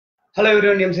Hello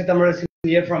everyone, Emcee Thamizharasan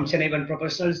here from Chennai event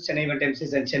professionals, Chennai event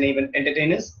Emcees and Chennai event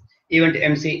entertainers, event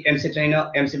MC, MC trainer,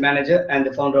 MC manager and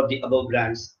the founder of the above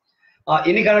brands.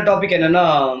 இன்னைக்கான topic என்னன்னா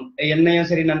என்னையும்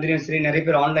சரி நந்தினியும் சரி நிறைய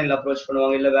பேர் ஆன்லைன்ல approach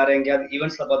பண்ணுவாங்க, இல்ல வேற எங்கேயாவது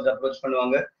ஈவெண்ட்ஸ்ல பார்த்து அப்ரோச்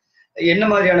பண்ணுவாங்க. என்ன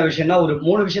மாதிரியான விஷயம்னா ஒரு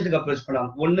 3 விஷயத்துக்கு அப்ரோச்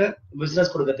பண்ணுவாங்க. ஒன்னு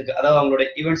பிசினஸ் கொடுக்கறதுக்கு, அதாவது அவங்களோட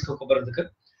ஈவெண்ட்ஸ்க்கு கூப்பிடுறதுக்கு.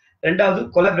 ரெண்டாவது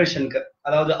கொலாபரேஷனுக்கு,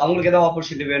 அதாவது அவங்களுக்கு ஏதாவது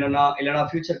ஆப்பர்ச்சுனிட்டி வேணும்னா இல்லைன்னா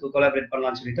ஃபியூச்சருக்கு கொலாபரேட்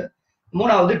பண்ணலாம்னு சொல்லிட்டு.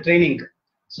 மூணாவது ட்ரைனிங்.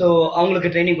 ஸோ அவங்களுக்கு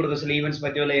ட்ரைனிங் கொடுக்க சொல்லி ஈவெண்ட்ஸ்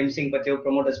பத்தியோ இல்லை எம்சிங் பத்தியோ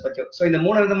ப்ரொமோட்டர்ஸ் பத்தியோ. ஸோ இந்த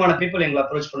 3 விதமான பீப்புள் எங்களை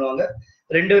அப்ரோச் பண்ணுவாங்க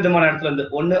 2 விதமான இடத்துல இருந்து.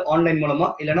 ஒன்னு ஆன்லைன் மூலமா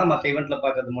இல்லைன்னா மற்ற ஈவெண்ட்ல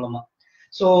பார்க்கறது மூலமா.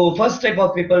 So first type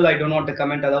of people I don't want to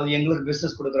comment, அதாவது எங்களுக்கு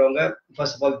பிசினஸ் கொடுக்குறவங்க,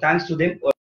 first of all thanks to them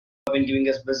giving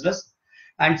us business.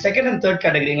 And second and third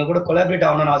category எங்க கூட கொலாபரேட்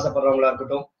ஆகணும்னு ஆசைப்படுறவங்களா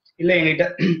இருக்கட்டும், இல்லை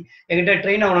எங்கிட்ட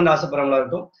ட்ரெயின் ஆகணும்னு ஆசைப்படுறவங்களா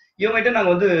இருக்கட்டும். இவங்ககிட்ட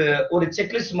நாங்கள் வந்து ஒரு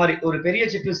செக்லிஸ்ட் மாதிரி, ஒரு பெரிய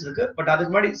செக்லிஸ்ட் இருக்கு, பட்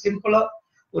அதுக்கு முன்னாடி சிம்பிளா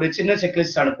ஒரு சின்ன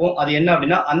செக்லிஸ்ட் அனுப்பும். அது என்ன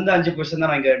அப்படின்னா அந்த 5 கொஸ்டின் தான்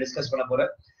நான் இங்க டிஸ்கஸ் பண்ண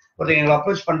போறேன். ஒருத்தங்க எங்களை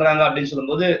அப்ரோச் பண்றாங்க அப்படின்னு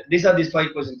சொல்லும்போது these are these 5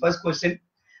 questions. First question,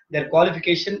 their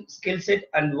qualification, skill set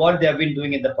and what they have been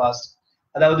doing in the past.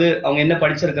 அதாவது அவங்க என்ன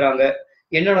படிச்சிருக்கிறாங்க,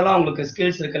 என்னென்னலாம் அவங்களுக்கு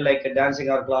ஸ்கில்ஸ் இருக்கு, லைக்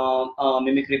டான்சிங்கா இருக்கலாம்,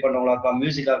 மிமிக்ரி பண்றவங்களா இருக்கலாம்,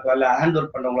 மியூசிக்கா இருக்கலாம், இல்ல ஹேண்ட்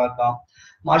ஒர்க் பண்றவங்களா இருக்கலாம்,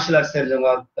 மார்ஷியல் ஆர்ட்ஸ்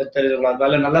தெரிஞ்சவங்களா இருக்கலாம்,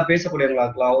 இல்ல நல்லா பேசக்கூடியவங்களா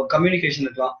இருக்கலாம், ஒரு கம்யூனிகேஷன்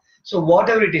இருக்கலாம். So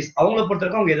what ever it is, அவங்களை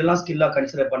பொறுத்தவரைக்கும் அவங்க எதெல்லாம் ஸ்கில்லா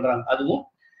கன்சிடர் பண்றாங்க. அதுவும்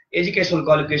educational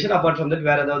qualification, apart from that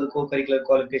வேற ஏதாவது கோ கரிக்குலர்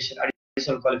குவாலிஃபிகேஷன்,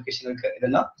 அடிஷனல் குவாலிஃபிகேஷன் இருக்கு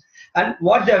இதெல்லாம். And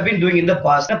what they have been doing in the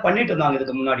past, பண்ணிட்டு இருந்தாங்க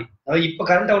இதுக்கு முன்னாடி, அதாவது இப்போ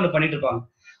கரண்டா ஒன்று பண்ணிட்டு இருப்பாங்க,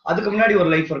 அதுக்கு முன்னாடி ஒரு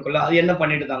லைஃப் இருக்குல்ல, அது என்ன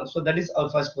பண்ணிட்டு இருந்தாங்க. So that is our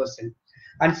first question.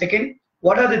 And second,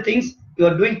 what are the things you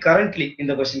are doing currently,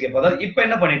 இந்த கொஸ்டின் கேட்போம். அதாவது இப்போ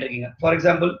என்ன பண்ணிட்டு இருக்கீங்க. ஃபார்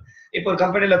எக்ஸாம்பிள், இப்போ ஒரு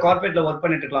கம்பெனில கார்பரேட்ல ஒர்க்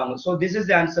பண்ணிட்டு இருக்காங்க. So this is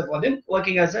the answer for them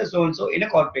working as so and so in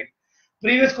a corporate.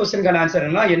 Previous கொஸ்டின்கான answer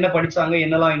என்ன படிச்சாங்க,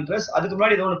 என்னெல்லாம் இன்ட்ரெஸ்ட், அதுக்கு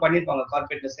முன்னாடி ஏதோ ஒன்று பண்ணிருப்பாங்க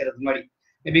கார்பரேட்ல சேர்றதுக்கு முன்னாடி,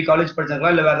 மேபி காலேஜ்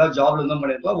படிச்சிருக்கலாம், இல்ல வேற ஏதாவது ஜாப்ல இருந்தும்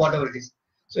பண்ணிருக்கலாம், what ever it is.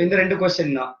 So இந்த 2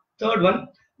 கொஸ்டின் தான். Third one,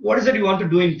 what is it you want to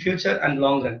two in future and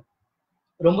long run.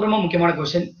 ரொம்ப ரொம்ப முக்கியமான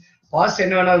கொஸ்டின். பாஸ்ட்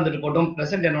என்ன வேணா இருந்துட்டு போட்டோம்,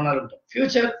 பிரசன்ட் என்ன வேணா இருக்கட்டும்,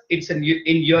 future it's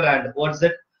in your hand. What's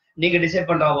that, நீங்க டிசைட்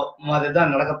பண்ற மாதிரி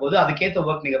தான் நடக்க போகுது, அதுக்கேற்ற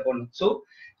ஒர்க் நீங்க பண்ணணும். ஸோ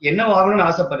என்ன ஆகணும்னு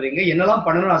ஆசைப்படுறீங்க, என்னெல்லாம்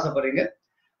பண்ணணும்னு ஆசைப்படுறீங்க,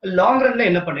 லாங் ரன்ல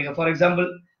என்ன பண்றீங்க. ஃபார் எக்ஸாம்பிள்,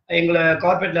 எங்களை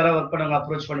கார்பரேட்ல யாராவது ஒர்க் பண்ணவங்க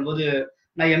அப்ரோச் பண்ணும்போது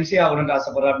நான் எம்சி ஆகணும்னு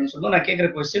ஆசைப்படுறேன் அப்படின்னு சொல்லுவோம். நான் கேட்கிற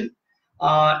கொஸ்டின்,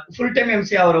 ஃபுல் டைம்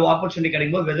எம்சி ஆகிற ஆப்பர்ச்சுனிட்டி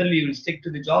கிடைக்கும்போது whether you will stick to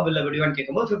the job இல்ல விடுவான்னு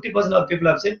கேட்கும்போது 50% ஆஃப் பீப்புள்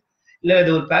ஹவ் செட் இல்ல இது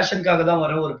ஒரு பேஷனுக்காக தான்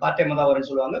வரும், ஒரு பார்ட் டைமா தான் வரும்னு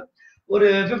சொல்லுவாங்க. ஒரு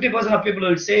 50% ஆஃப் பீப்புள்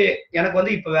வில் சே எனக்கு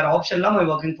வந்து இப்போ வேற ஆப்ஷன் இல்லாம ஐ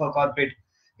ஒர்க்கிங் ஃபார் கார்பரேட்,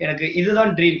 எனக்கு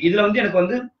இதுதான் ட்ரீம், இதுல வந்து எனக்கு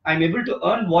வந்து I am able to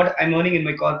earn what I am earning in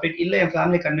my corporate, இல்ல என்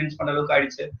ஃபேமிலி கன்வின்ஸ் பண்ண அளவுக்கு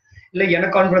ஆயிடுச்சு, இல்ல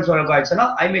எனக்கு கான்ஃபிடன்ஸ் அளவுக்கு ஆயிடுச்சுன்னா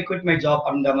ஐ மே குவிட் மை ஜாப்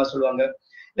அப்படின்ற மாதிரி சொல்லுவாங்க.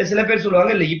 இல்ல சில பேர்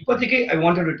சொல்லுவாங்க இல்ல இப்போதைக்கு I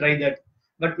wanted to try that,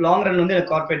 but long run வந்து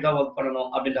எனக்கு கார்பரேட் தான் ஒர்க் பண்ணணும்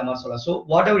அப்படின்ற மாதிரி சொல்லலாம். So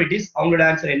what ever it is, அவங்களோட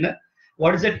ஆன்சர் என்ன,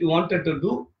 what is it you wanted to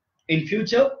do in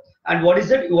future and what is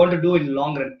it you want to do in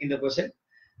long run in the question.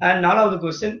 And நாலாவது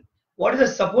question, what is the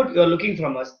support you are looking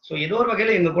from us. so ஏதோ ஒரு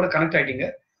வகையில எங்க கூட connect ஆயிட்டீங்க.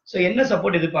 so என்ன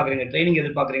support எதிர்பார்க்குறீங்க, training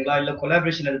எதிர்பார்க்குறீங்களா, இல்ல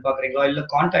கொலாபரேஷன் எதிர்பார்க்குறீங்களா, இல்ல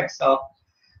கான்டாக்ட்ஸா,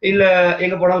 இல்ல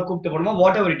எங்க போனாலும் கூப்பிட்டு போனோமா,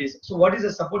 what ever it is. so what is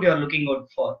the support you are looking out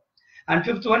for. and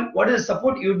fifth one, what is the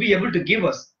support you will be able to give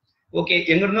us. okay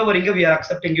எங்க இருந்தோ வரீங்க, we are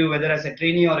accepting you whether as a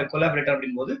trainee or a collaborator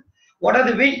அப்படிங்கும்போது what are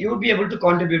the way you will be able to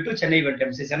contribute to Chennai event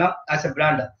Emcees as a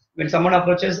brand. when someone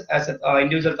approaches as an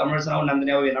individual Thamizharasan or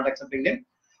Nandini, we are not accepting them.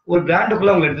 ஒரு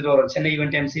பிராண்டுக்குள்ள அவங்க எடுத்துட்டு வரோம், Chennai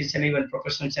event Emcees, Chennai event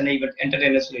professional, Chennai event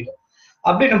entertainers சொல்லிட்டு.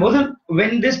 அப்படின்னும் போது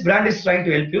when this brand is trying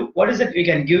to help you, what is it we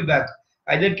can give back.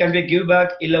 either it can be give back,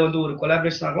 இல்ல வந்து ஒரு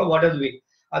collaboration ஆகலாம், what are the way,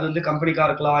 அது வந்து கம்பெனிக்கா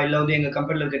இருக்கலாம், இல்ல வந்து எங்க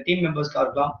கம்பெனில இருக்க டீம் மெம்பர்ஸ்க்கா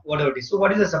இருக்கலாம், whatever it is. so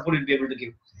what is the support you will be able to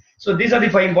give. so these are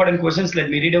the 5 important questions. let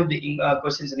me read out the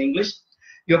questions in English.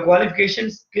 Your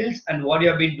qualifications, skills and what you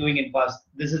have been doing in past.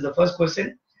 This is the first question.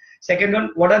 Second one,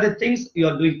 what are the things you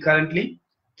are doing currently.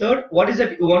 Third, what is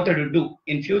it you wanted to do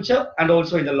in future and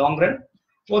also in the long run.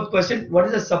 Fourth question, what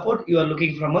is the support you are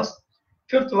looking from us.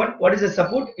 Fifth one, what is the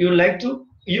support you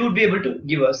would be able to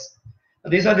give us.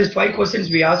 These are these 5 questions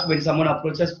we ask when someone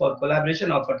approaches for collaboration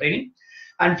or for training.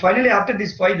 And finally, after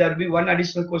these 5, there will be one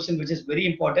additional question which is very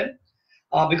important,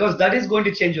 because that is going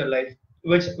to change your life,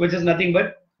 which is nothing but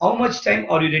how much time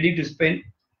are you ready to spend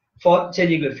for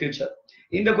changing your future.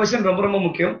 இந்த question ரொம்ப ரொம்ப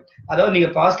முக்கியம். அதாவது நீங்க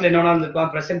பாஸ்ட்ல என்ன வேணாலும்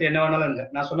இருக்கலாம், present என்ன வேணாலும் இருங்க,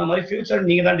 நான் சொன்ன மாதிரி ஃபியூச்சர்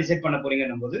நீங்க தான் டிசைட் பண்ண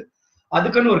போறீங்கன்னும் போது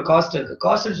அதுக்குன்னு ஒரு காஸ்ட் இருக்கு.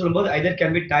 காஸ்ட்னு சொல்லும்போது either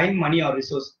can be time, money or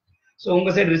resource. So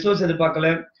உங்க சைடு ரிசோர்ஸ் எதிர்பார்க்கல,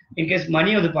 இன்கேஸ்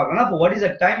மணி எதிர்பார்க்கலாம், அப்போ what is the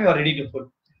time you are ready to put.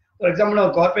 For example, நான்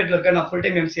ஒரு கார்பரேட்ல இருக்க, நான் ஃபுல்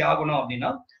டைம் எம்சி ஆகணும் அப்படின்னா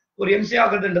ஒரு எம்சி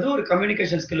ஆகுறதுன்றது ஒரு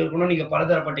கம்யூனிகேஷன் ஸ்கில் இருக்கணும், நீங்க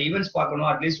பலதரப்பட்ட ஈவெண்ட்ஸ் பார்க்கணும்,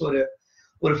 அட்லீஸ்ட் ஒரு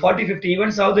 40-50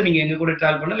 ஈவெண்ட்ஸ் ஆகுது நீங்க எங்க கூட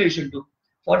டிராவல் பண்ணல, you should do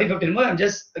 40-50. I'm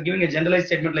just giving a generalized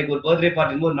statement, like ஒரு பர்த்டே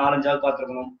பார்ட்டி ஒரு 4-5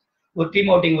 பார்த்துருக்கணும், ஒரு டீம்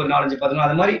அவுட்டிங் ஒரு 4-5 பார்த்துக்கணும்.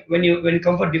 அது மாதிரி when you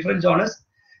come for different genres,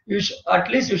 at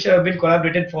least you should have been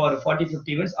collaborated for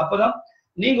 40-50 events. அப்பதான்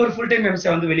நீங்க ஒரு full time MC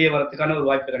வந்து வெளியே வரதுக்கான ஒரு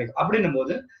வாய்ப்பு கிடைக்கும். அப்படின்னும்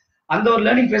போது அந்த ஒரு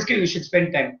லேர்னிங் ஃபேஸ்க்கு யூ ஷுட்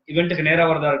ஸ்பெண்ட் டைம். இவெண்ட்டுக்கு நேரா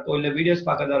வரதா இருக்கட்டும், இல்ல வீடியோஸ்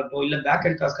பார்க்கறதா இருக்கட்டும், இல்ல பேக்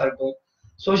அண்ட் டாஸ்கா இருக்கட்டும்,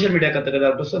 சோஷியல் மீடியா கத்துக்கிறதா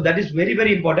இருக்கட்டும். So that is very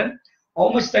very important. How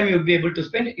much time you be able to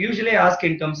spend usually ask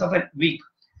in terms of a week.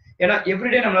 ஏன்னா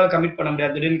எவ்ரிடே நம்மளால கமிட் பண்ண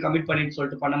முடியாது, திடீர்னு கமிட் பண்ணிட்டு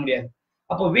சொல்லிட்டு பண்ண முடியாது.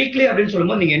 அப்போ வீக்லி அப்படின்னு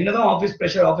சொல்லும்போது நீங்க என்னதான் ஆஃபீஸ்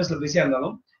ப்ரெஷர், ஆஃபீஸ்ல பிஸியா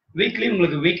இருந்தாலும் வீக்லி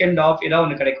உங்களுக்கு வீக்கெண்ட் ஆஃப் ஏதாவது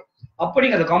ஒன்று கிடைக்கும். அப்போ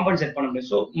நீங்க அதை காம்பன்சேட் பண்ண முடியும்.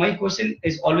 So my question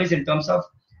is always in terms of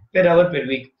per hour per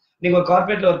week. நீங்க ஒரு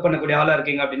கார்பரேட்ல ஒர்க் பண்ணக்கூடிய ஆளா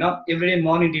இருக்கீங்க அப்படின்னா எவ்ரிடே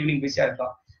மார்னிங் ஈவினிங் பிஸியா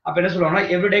இருக்கலாம். அப்ப என்ன சொல்லுவாங்கன்னா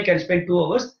everyday can spend 2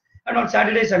 hours and on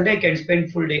Saturday Sunday can spend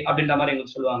full day அப்படின்ற மாதிரி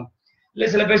எங்களுக்கு சொல்லுவாங்க. இல்ல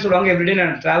சில பேர் சொல்லுவாங்க எவ்ரிடே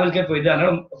நான் டிராவல்கே போயிது, அதனால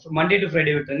மண்டே டு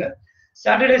ஃப்ரைடே விட்டுருங்க,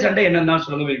 சாட்டர்டே சண்டே என்னன்னா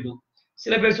சொல்லுங்க வில் டூ.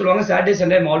 சில பேர் சொல்லுவாங்க சாட்டர்டே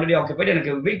சண்டே ஆல்ரெடி ஆக்குபைட்,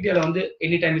 எனக்கு வீக் டேல வந்து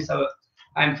any time is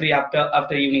I am free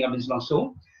after evening அப்படின்னு சொல்லுவாங்க. ஸோ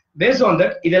பேஸ்ட் ஆன்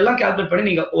தட் இதெல்லாம் கால்குலேட் பண்ணி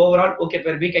நீங்க overall okay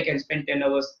per week I can spend 10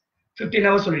 hours 15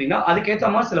 hours சொல்லிட்டீங்கன்னா அதுக்கேற்ற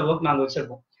மாதிரி சில ஒர்க் நாங்கள்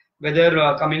வச்சிருப்போம். Weather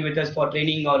coming with us for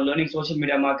training are learning social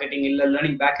media marketing, இல்ல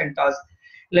லேர்னிங் பேக் அண்ட் டாஸ்க்,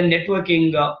 இல்ல நெட்வொர்க்கிங்,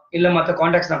 இல்ல மற்ற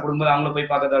கான்டாக்ட்ஸ் நான் கொடுக்கும்போது அவங்கள போய்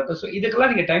பார்க்கறதா இருக்கும். ஸோ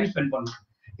இதுக்கெல்லாம் நீங்க டைம் ஸ்பெண்ட் பண்ணணும்.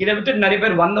 இதை விட்டு நிறைய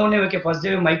பேர் வந்தவொடனே ஓகே ஃபர்ஸ்ட்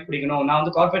டே மைக் பிடிக்கணும், நான்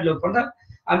வந்து கார்பரேட்ல ஒர்க் பண்றேன்,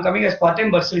 I'm coming as part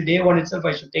time but still day one itself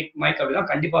I should take mic அப்படின்னா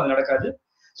கண்டிப்பா அது நடக்காது.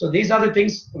 So these are the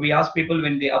things we ask people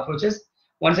when they approaches.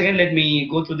 Once again let me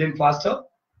go through them faster.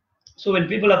 So when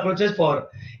people approaches for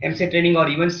MC training or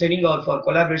events training or for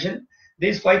collaboration,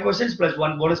 these 5 questions plus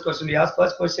one bonus question we ask.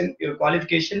 First question, your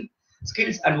qualification,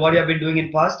 skills and what you have been doing in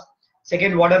past.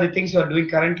 Second, what are the things you are doing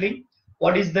currently?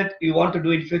 What is that you want to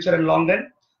do in future and long run?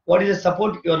 What is the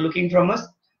support you are looking from us?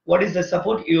 What is the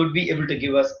support you would be able to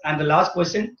give us? And the last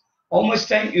question, how much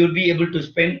time you would be able to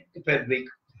spend per week?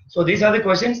 So these are the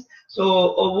questions. So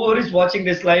whoever is watching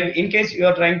this live, in case you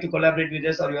are trying to collaborate with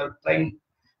us or you are trying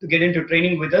to get into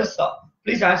training with us,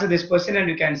 please answer this question and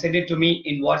you can send it to me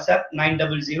in WhatsApp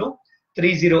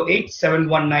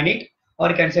 900-308-7198, or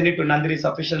you can send it to Nandiri's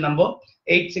official number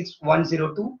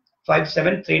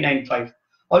 86102-57395.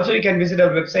 Also, you can visit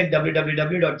our website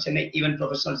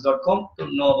www.chennaieventprofessionals.com to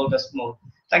know about us more.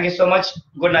 Thank you so much.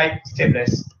 Good night. Stay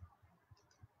blessed.